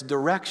remember that it's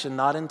direction,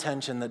 not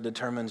intention, that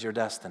determines your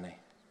destiny.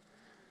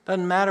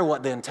 Doesn't matter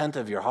what the intent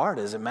of your heart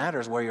is. It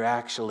matters where you're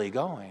actually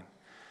going.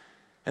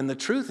 And the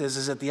truth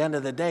is at the end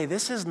of the day,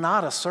 this is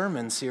not a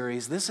sermon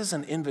series. This is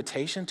an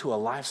invitation to a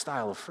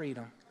lifestyle of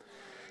freedom.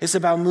 It's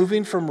about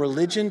moving from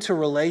religion to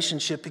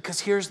relationship,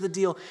 because here's the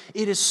deal.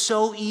 It is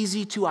so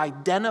easy to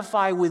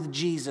identify with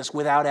Jesus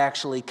without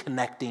actually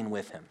connecting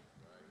with him.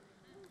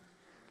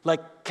 Like,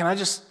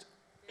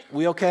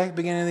 we okay,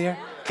 beginning of the year?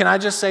 Can I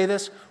just say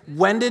this?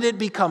 When did it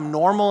become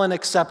normal and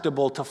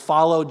acceptable to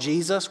follow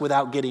Jesus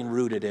without getting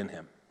rooted in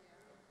him?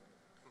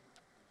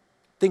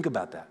 Think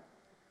about that.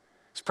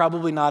 It's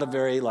probably not a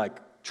very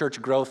church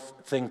growth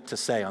thing to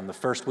say on the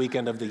first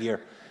weekend of the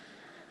year.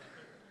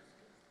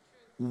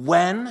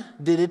 When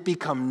did it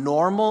become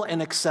normal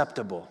and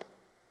acceptable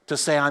to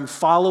say, I'm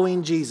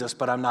following Jesus,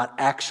 but I'm not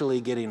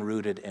actually getting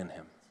rooted in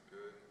him?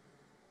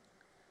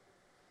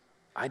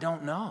 I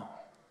don't know.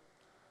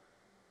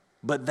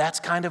 But that's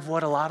kind of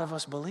what a lot of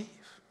us believe.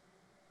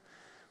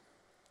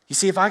 You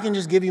see, if I can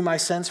just give you my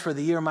sense for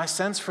the year, my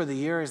sense for the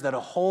year is that a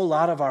whole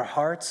lot of our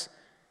hearts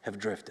have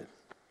drifted.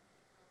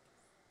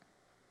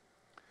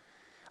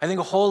 I think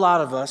a whole lot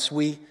of us,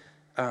 we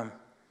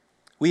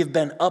have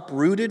been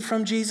uprooted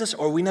from Jesus,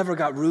 or we never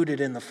got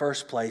rooted in the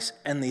first place,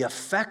 and the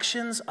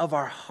affections of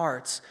our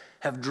hearts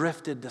have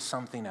drifted to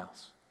something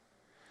else.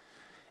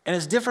 And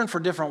it's different for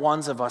different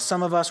ones of us.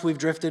 Some of us, we've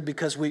drifted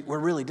because we're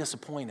really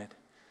disappointed.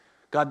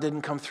 God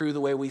didn't come through the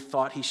way we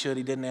thought he should.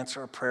 He didn't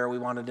answer a prayer we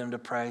wanted him to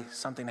pray.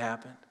 Something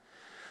happened.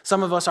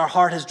 Some of us, our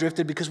heart has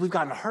drifted because we've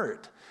gotten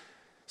hurt.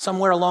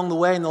 Somewhere along the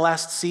way in the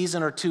last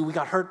season or two, we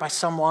got hurt by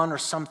someone or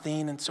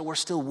something, and so we're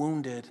still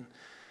wounded.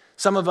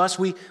 Some of us,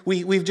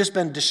 we've just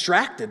been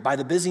distracted by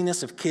the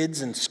busyness of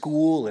kids and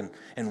school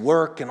and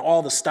work and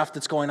all the stuff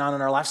that's going on in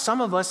our lives.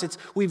 Some of us,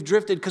 we've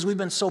drifted because we've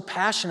been so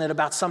passionate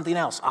about something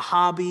else, a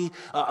hobby,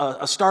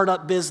 a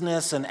startup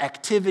business, an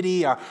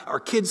activity, our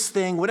kids'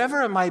 thing,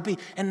 whatever it might be.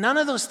 And none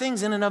of those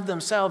things in and of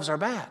themselves are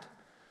bad.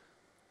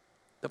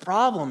 The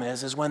problem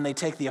is when they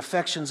take the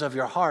affections of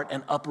your heart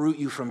and uproot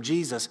you from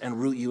Jesus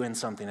and root you in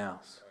something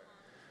else.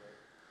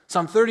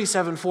 Psalm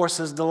 37:4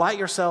 says, "Delight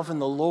yourself in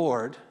the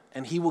Lord,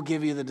 and He will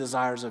give you the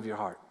desires of your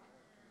heart."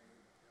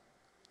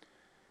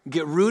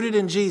 Get rooted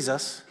in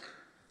Jesus,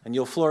 and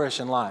you'll flourish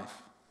in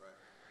life.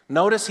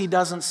 Notice He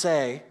doesn't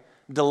say,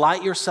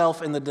 delight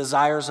yourself in the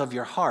desires of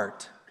your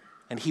heart,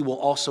 and He will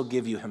also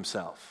give you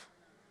Himself.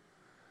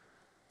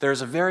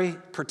 There's a very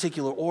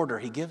particular order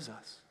He gives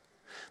us.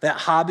 That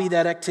hobby,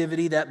 that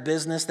activity, that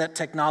business, that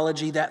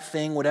technology, that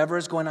thing, whatever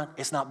is going on,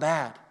 it's not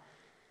bad.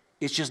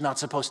 It's just not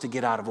supposed to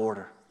get out of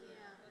order.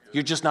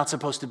 You're just not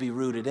supposed to be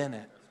rooted in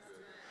it.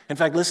 In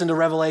fact, listen to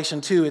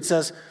Revelation 2. It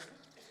says,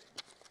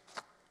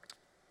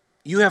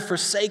 "You have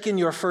forsaken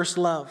your first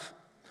love.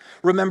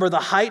 Remember the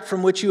height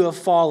from which you have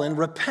fallen.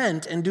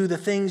 Repent and do the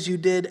things you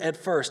did at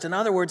first." In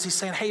other words, he's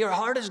saying, hey, your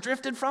heart has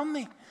drifted from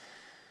me.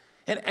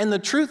 And the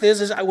truth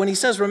is when he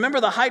says, remember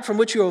the height from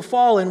which you have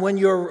fallen, when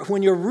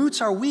your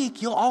roots are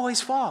weak, you'll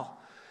always fall.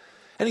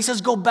 And he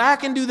says, go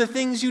back and do the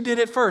things you did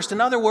at first.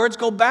 In other words,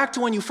 go back to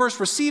when you first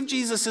received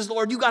Jesus as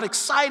Lord. You got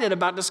excited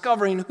about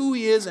discovering who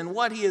He is and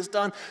what He has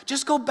done.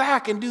 Just go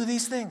back and do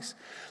these things.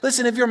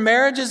 Listen, if your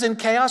marriage is in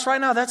chaos right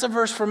now, that's a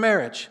verse for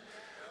marriage.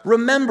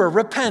 Remember,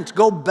 repent,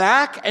 go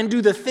back and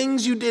do the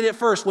things you did at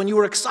first when you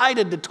were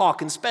excited to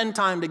talk and spend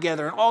time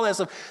together and all that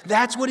stuff.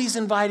 That's what He's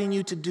inviting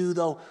you to do,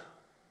 though,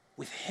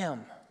 with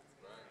Him.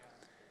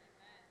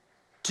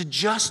 To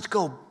just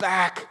go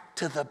back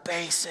to the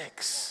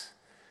basics.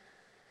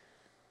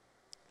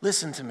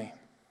 Listen to me.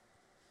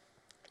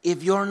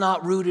 If you're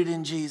not rooted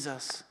in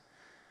Jesus,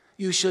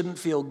 you shouldn't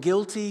feel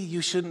guilty.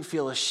 You shouldn't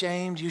feel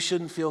ashamed. You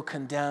shouldn't feel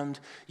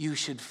condemned. You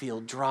should feel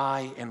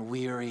dry and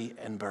weary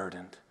and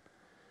burdened.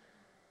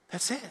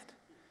 That's it.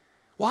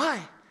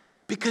 Why?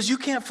 Because you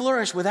can't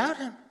flourish without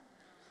Him.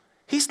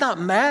 He's not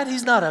mad.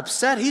 He's not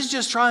upset. He's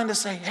just trying to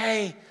say,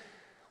 hey,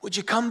 would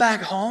you come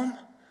back home?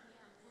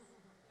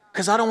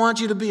 Because I don't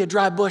want you to be a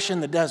dry bush in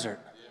the desert.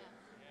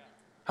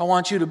 I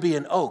want you to be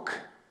an oak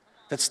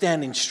that's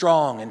standing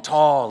strong and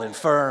tall and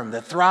firm,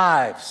 that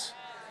thrives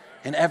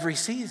in every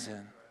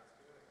season.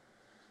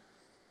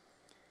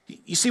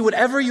 You see,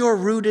 whatever you're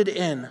rooted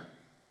in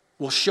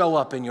will show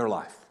up in your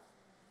life.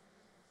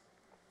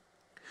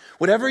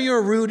 Whatever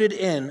you're rooted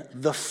in,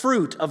 the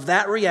fruit of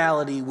that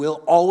reality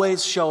will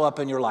always show up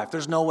in your life.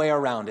 There's no way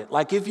around it.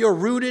 Like if you're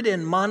rooted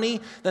in money,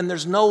 then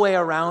there's no way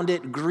around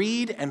it.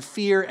 Greed and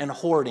fear and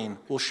hoarding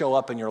will show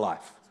up in your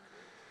life.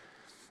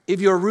 If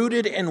you're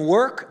rooted in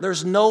work,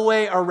 there's no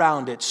way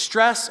around it.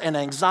 Stress and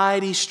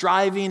anxiety,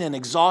 striving and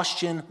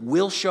exhaustion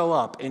will show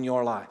up in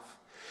your life.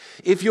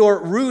 If you're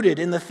rooted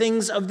in the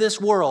things of this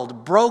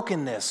world,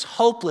 brokenness,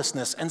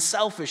 hopelessness, and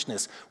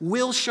selfishness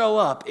will show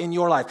up in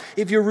your life.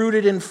 If you're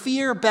rooted in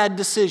fear, bad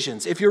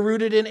decisions. If you're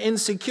rooted in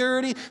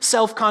insecurity,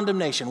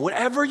 self-condemnation.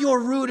 Whatever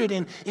you're rooted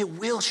in, it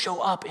will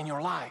show up in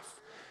your life.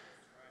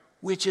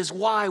 Which is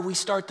why we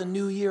start the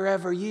new year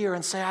every year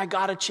and say, I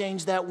got to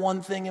change that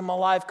one thing in my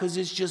life because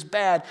it's just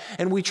bad.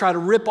 And we try to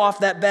rip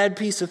off that bad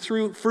piece of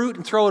fruit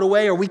and throw it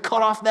away, or we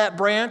cut off that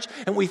branch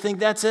and we think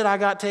that's it, I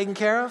got taken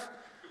care of.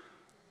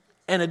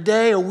 And a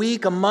day, a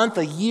week, a month,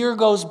 a year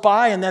goes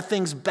by and that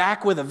thing's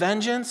back with a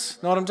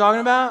vengeance. Know what I'm talking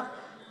about?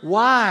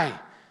 Why?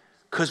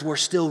 Because we're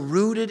still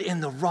rooted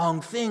in the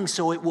wrong thing,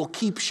 so it will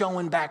keep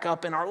showing back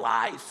up in our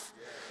life.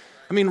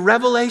 I mean,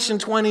 Revelation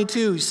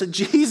 22, he said,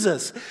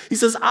 Jesus, he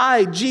says,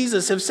 I,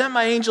 Jesus, have sent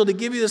my angel to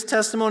give you this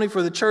testimony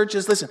for the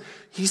churches. Listen,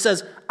 he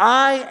says,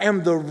 I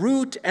am the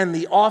root and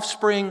the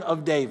offspring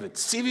of David.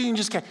 See if you can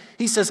just catch.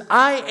 He says,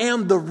 I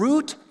am the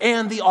root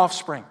and the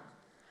offspring.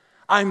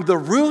 I'm the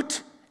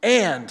root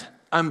and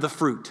I'm the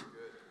fruit.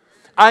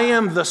 I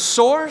am the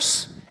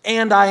source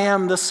and I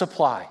am the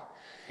supply.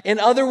 In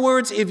other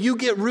words, if you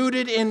get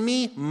rooted in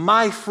me,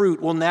 my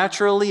fruit will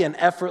naturally and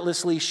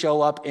effortlessly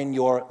show up in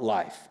your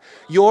life.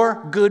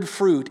 Your good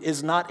fruit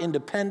is not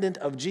independent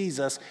of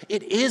Jesus.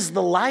 It is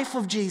the life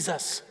of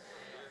Jesus.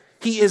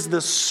 He is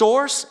the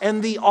source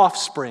and the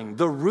offspring,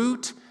 the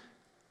root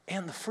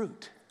and the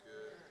fruit.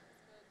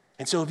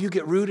 And so if you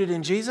get rooted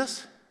in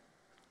Jesus,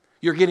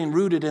 you're getting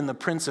rooted in the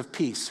Prince of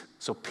Peace.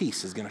 So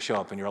peace is going to show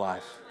up in your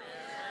life.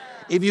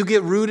 If you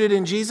get rooted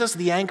in Jesus,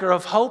 the anchor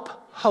of hope,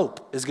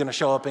 hope is going to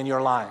show up in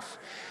your life.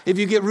 If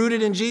you get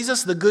rooted in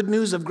Jesus, the good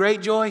news of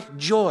great joy,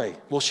 joy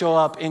will show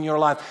up in your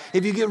life.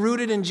 If you get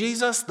rooted in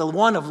Jesus, the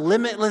one of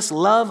limitless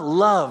love,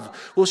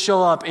 love will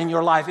show up in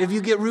your life. If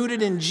you get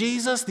rooted in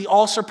Jesus, the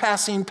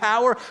all-surpassing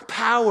power,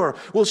 power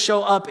will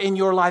show up in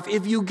your life.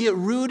 If you get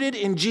rooted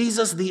in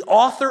Jesus, the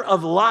author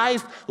of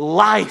life,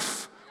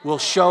 life will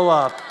show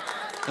up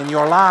in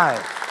your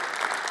life.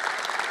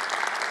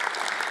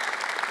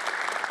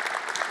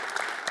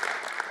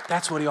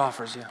 That's what he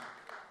offers you.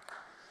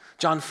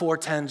 John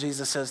 4:10,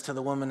 Jesus says to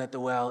the woman at the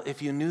well,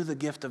 if you knew the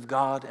gift of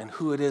God and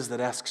who it is that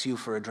asks you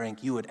for a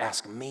drink, you would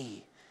ask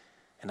me,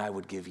 and I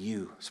would give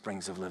you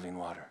springs of living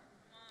water.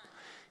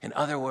 In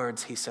other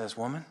words, he says,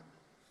 woman,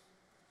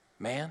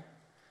 man,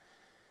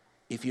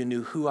 if you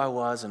knew who I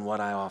was and what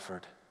I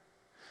offered,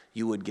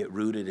 you would get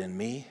rooted in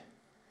me,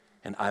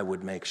 and I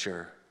would make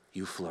sure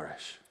you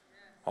flourish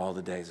all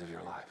the days of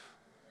your life.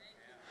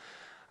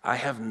 I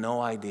have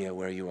no idea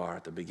where you are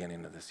at the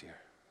beginning of this year.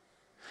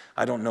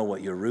 I don't know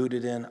what you're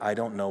rooted in. I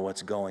don't know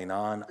what's going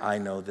on. I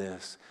know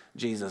this.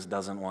 Jesus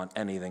doesn't want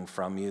anything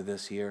from you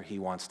this year. He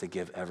wants to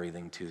give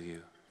everything to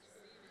you.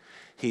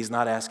 He's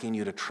not asking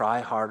you to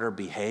try harder,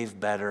 behave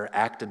better,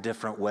 act a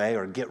different way,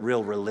 or get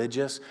real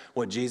religious.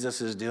 What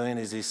Jesus is doing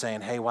is he's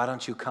saying, hey, why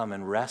don't you come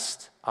and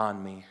rest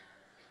on me,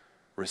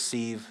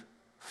 receive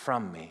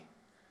from me,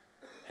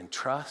 and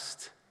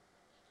trust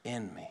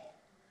in me,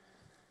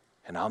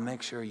 and I'll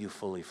make sure you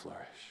fully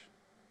flourish.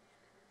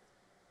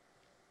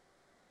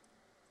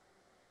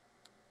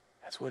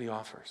 That's what he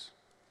offers.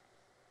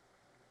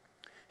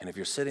 And if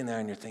you're sitting there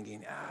and you're thinking,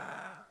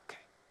 okay,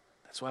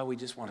 that's why we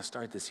just want to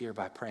start this year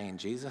by praying,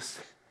 Jesus,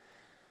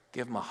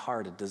 give my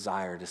heart a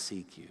desire to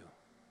seek you.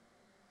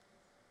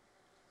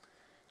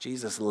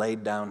 Jesus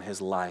laid down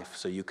his life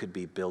so you could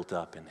be built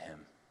up in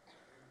him.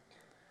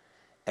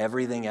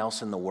 Everything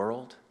else in the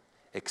world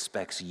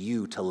expects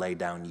you to lay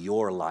down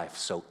your life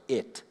so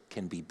it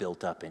can be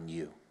built up in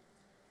you.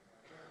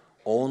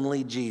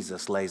 Only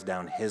Jesus lays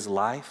down his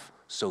life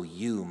so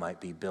you might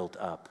be built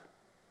up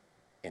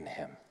in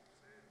him.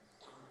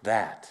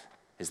 That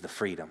is the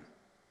freedom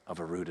of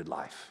a rooted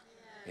life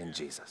in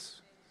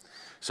Jesus.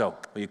 So,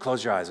 will you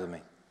close your eyes with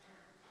me?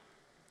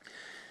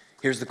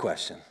 Here's the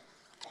question.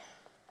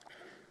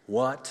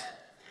 What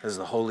does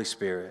the Holy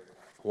Spirit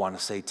want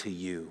to say to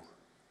you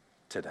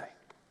today?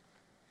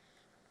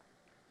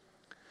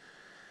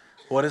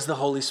 What is the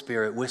Holy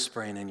Spirit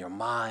whispering in your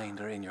mind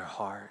or in your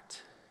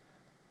heart?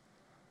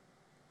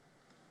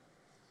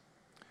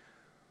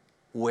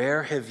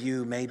 Where have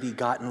you maybe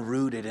gotten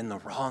rooted in the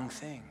wrong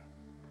thing?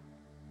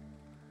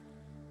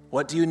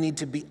 What do you need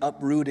to be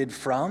uprooted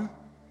from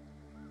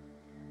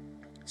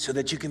so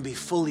that you can be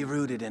fully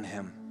rooted in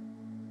him?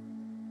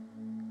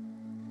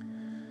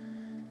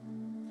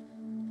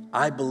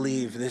 I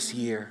believe this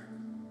year,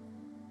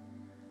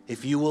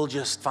 if you will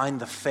just find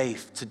the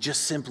faith to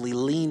just simply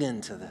lean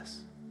into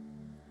this,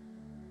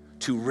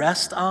 to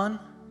rest on,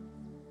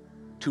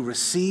 to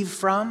receive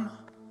from,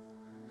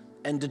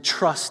 and to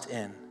trust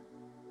in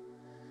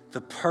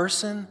the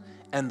person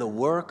and the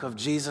work of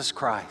Jesus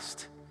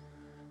Christ,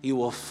 you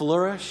will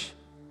flourish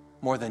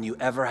more than you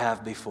ever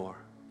have before.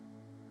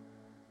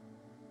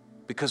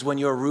 Because when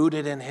you're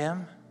rooted in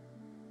him,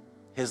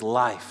 his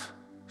life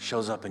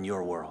shows up in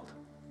your world.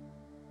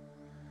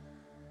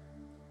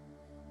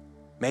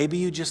 Maybe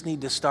you just need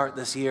to start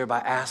this year by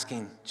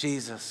asking,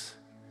 Jesus,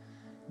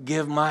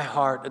 give my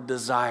heart a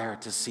desire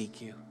to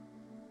seek you.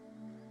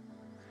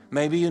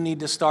 Maybe you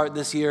need to start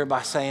this year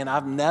by saying,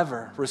 I've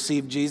never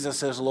received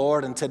Jesus as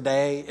Lord, and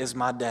today is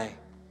my day.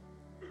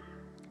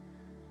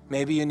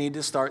 Maybe you need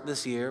to start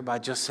this year by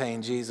just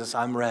saying, Jesus,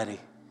 I'm ready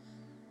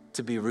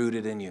to be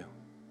rooted in you.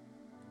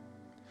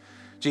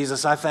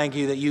 Jesus, I thank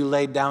you that you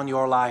laid down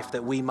your life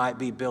that we might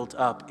be built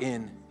up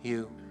in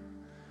you.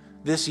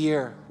 This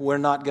year, we're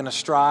not going to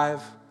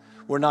strive.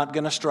 We're not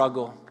going to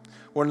struggle.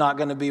 We're not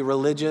going to be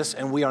religious,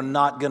 and we are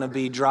not going to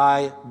be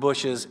dry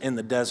bushes in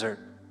the desert.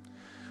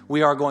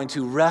 We are going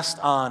to rest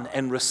on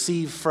and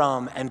receive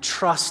from and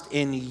trust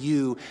in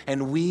you,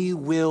 and we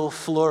will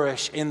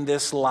flourish in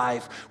this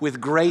life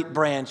with great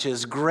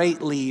branches,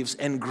 great leaves,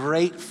 and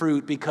great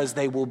fruit because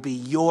they will be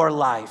your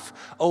life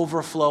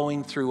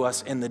overflowing through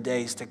us in the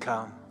days to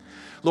come.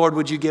 Lord,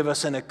 would you give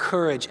us a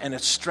courage and a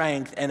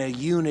strength and a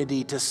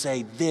unity to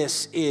say,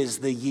 this is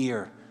the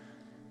year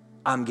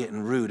I'm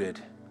getting rooted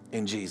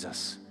in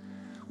Jesus.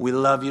 We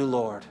love you,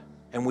 Lord,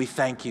 and we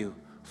thank you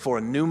for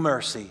a new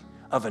mercy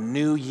of a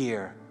new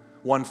year,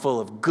 one full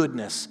of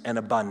goodness and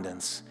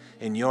abundance.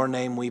 In your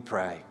name we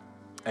pray.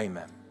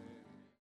 Amen.